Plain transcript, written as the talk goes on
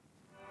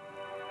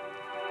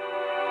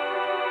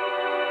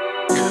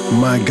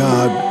My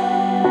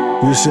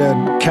God, you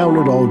said, count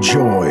it all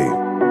joy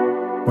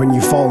when you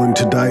fall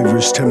into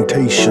diverse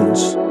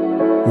temptations,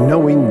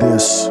 knowing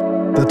this,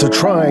 that the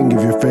trying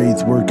of your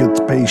faith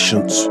worketh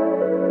patience.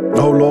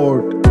 Oh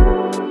Lord,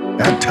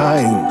 at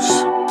times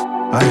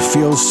I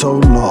feel so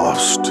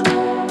lost.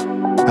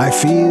 I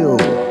feel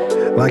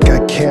like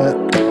I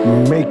can't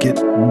make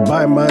it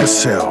by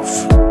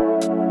myself.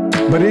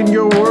 But in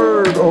your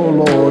word, oh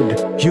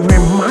Lord, you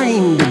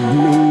reminded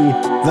me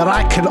that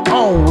I could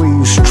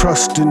always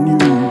trust in you.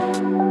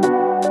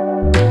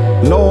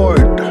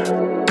 Lord,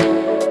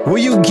 will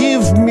you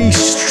give me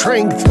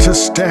strength to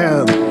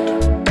stand?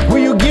 Will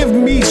you give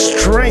me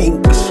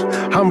strength?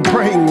 I'm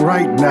praying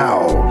right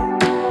now.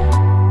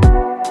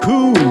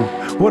 Who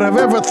would have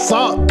ever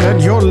thought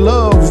that your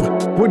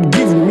love would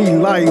give me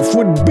life,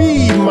 would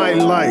be my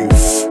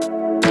life?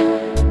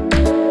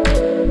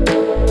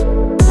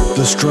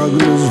 The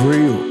struggle is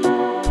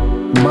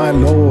real, my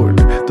Lord,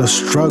 the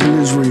struggle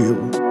is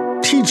real.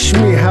 Teach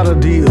me how to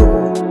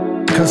deal,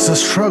 'cause the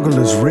struggle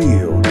is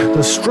real.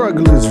 The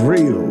struggle is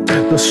real,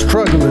 the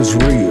struggle is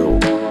real.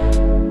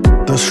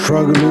 The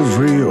struggle is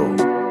real,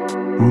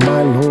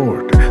 my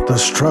Lord, the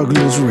struggle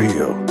is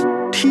real.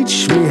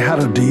 Teach me how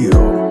to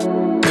deal,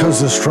 'cause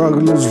the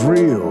struggle is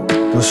real.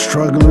 The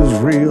struggle is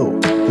real,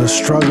 the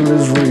struggle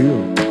is real.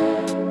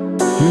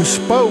 You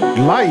spoke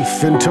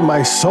life into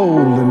my soul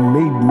and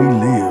made me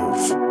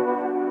live.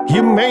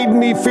 You made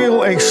me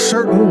feel a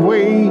certain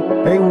way,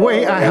 a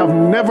way I have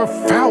never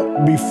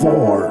felt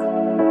before.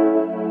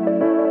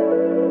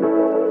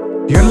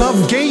 Your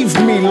love gave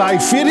me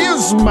life, it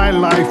is my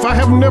life. I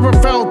have never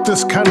felt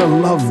this kind of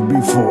love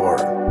before.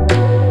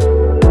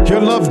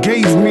 Your love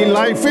gave me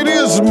life, it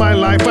is my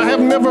life. I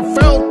have never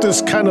felt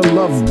this kind of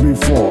love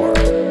before.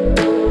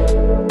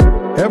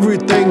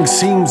 Everything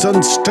seems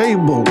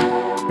unstable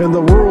in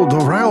the world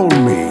around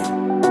me.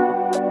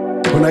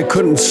 When I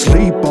couldn't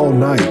sleep all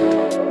night,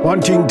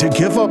 wanting to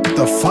give up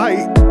the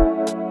fight,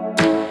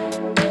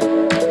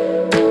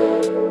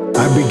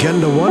 I began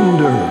to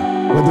wonder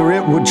whether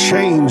it would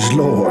change,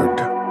 Lord.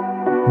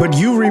 But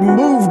you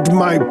removed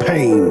my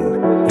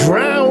pain,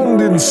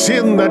 drowned in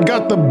sin that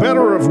got the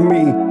better of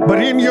me. But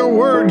in your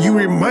word, you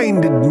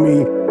reminded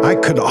me I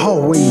could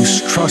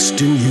always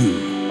trust in you.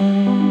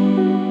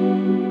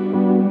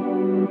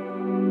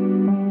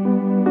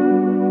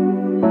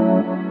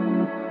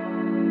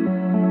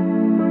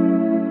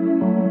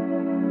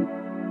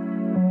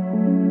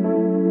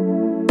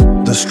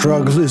 The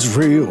struggle is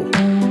real,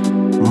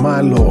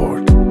 my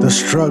Lord, the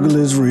struggle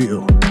is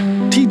real.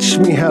 Teach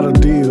me how to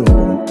deal,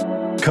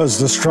 'cause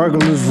the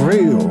struggle is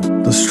real,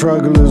 the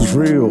struggle is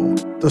real,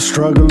 the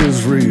struggle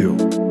is real.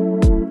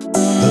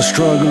 The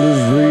struggle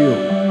is real,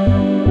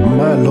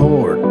 my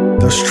Lord,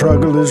 the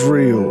struggle is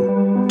real.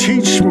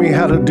 Teach me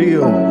how to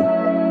deal,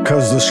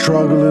 'cause the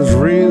struggle is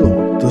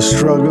real, the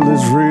struggle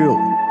is real,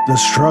 the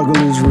struggle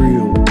is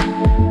real.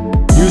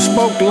 You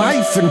spoke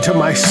life into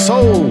my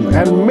soul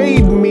and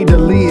made me to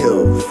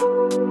live.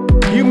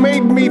 You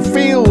made me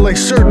feel a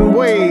certain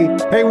way,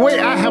 a way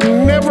I have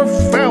never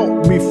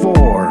felt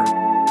before.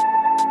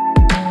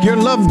 Your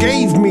love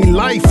gave me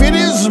life, it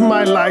is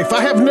my life.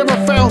 I have never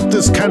felt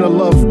this kind of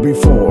love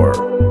before.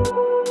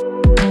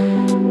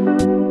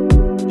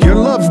 Your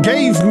love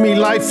gave me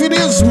life, it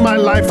is my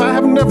life. I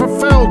have never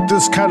felt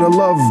this kind of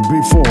love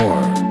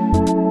before.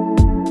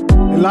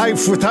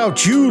 Life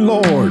without you,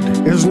 Lord,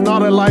 is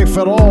not a life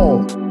at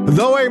all.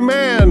 Though a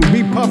man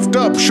be puffed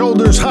up,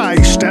 shoulders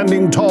high,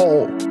 standing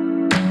tall.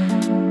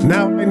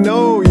 Now I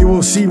know you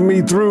will see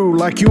me through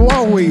like you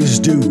always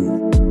do.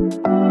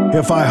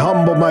 If I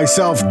humble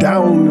myself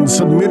down and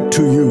submit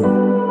to you.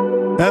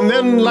 And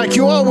then like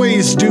you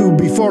always do,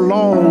 before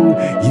long,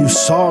 you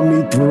saw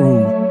me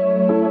through.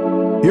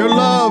 Your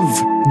love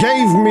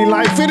gave me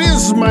life, it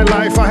is my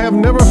life. I have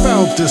never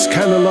felt this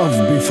kind of love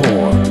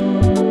before.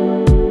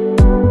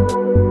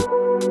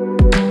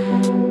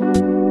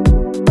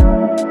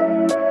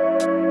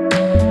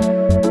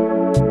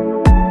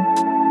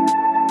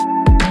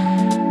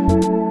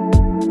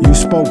 You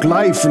spoke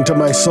life into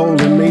my soul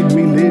and made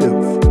me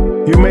live.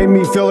 You made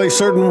me feel a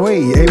certain way,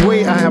 a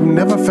way I have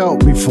never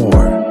felt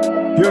before.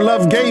 Your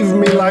love gave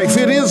me life,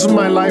 it is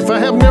my life. I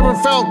have never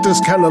felt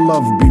this kind of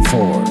love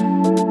before.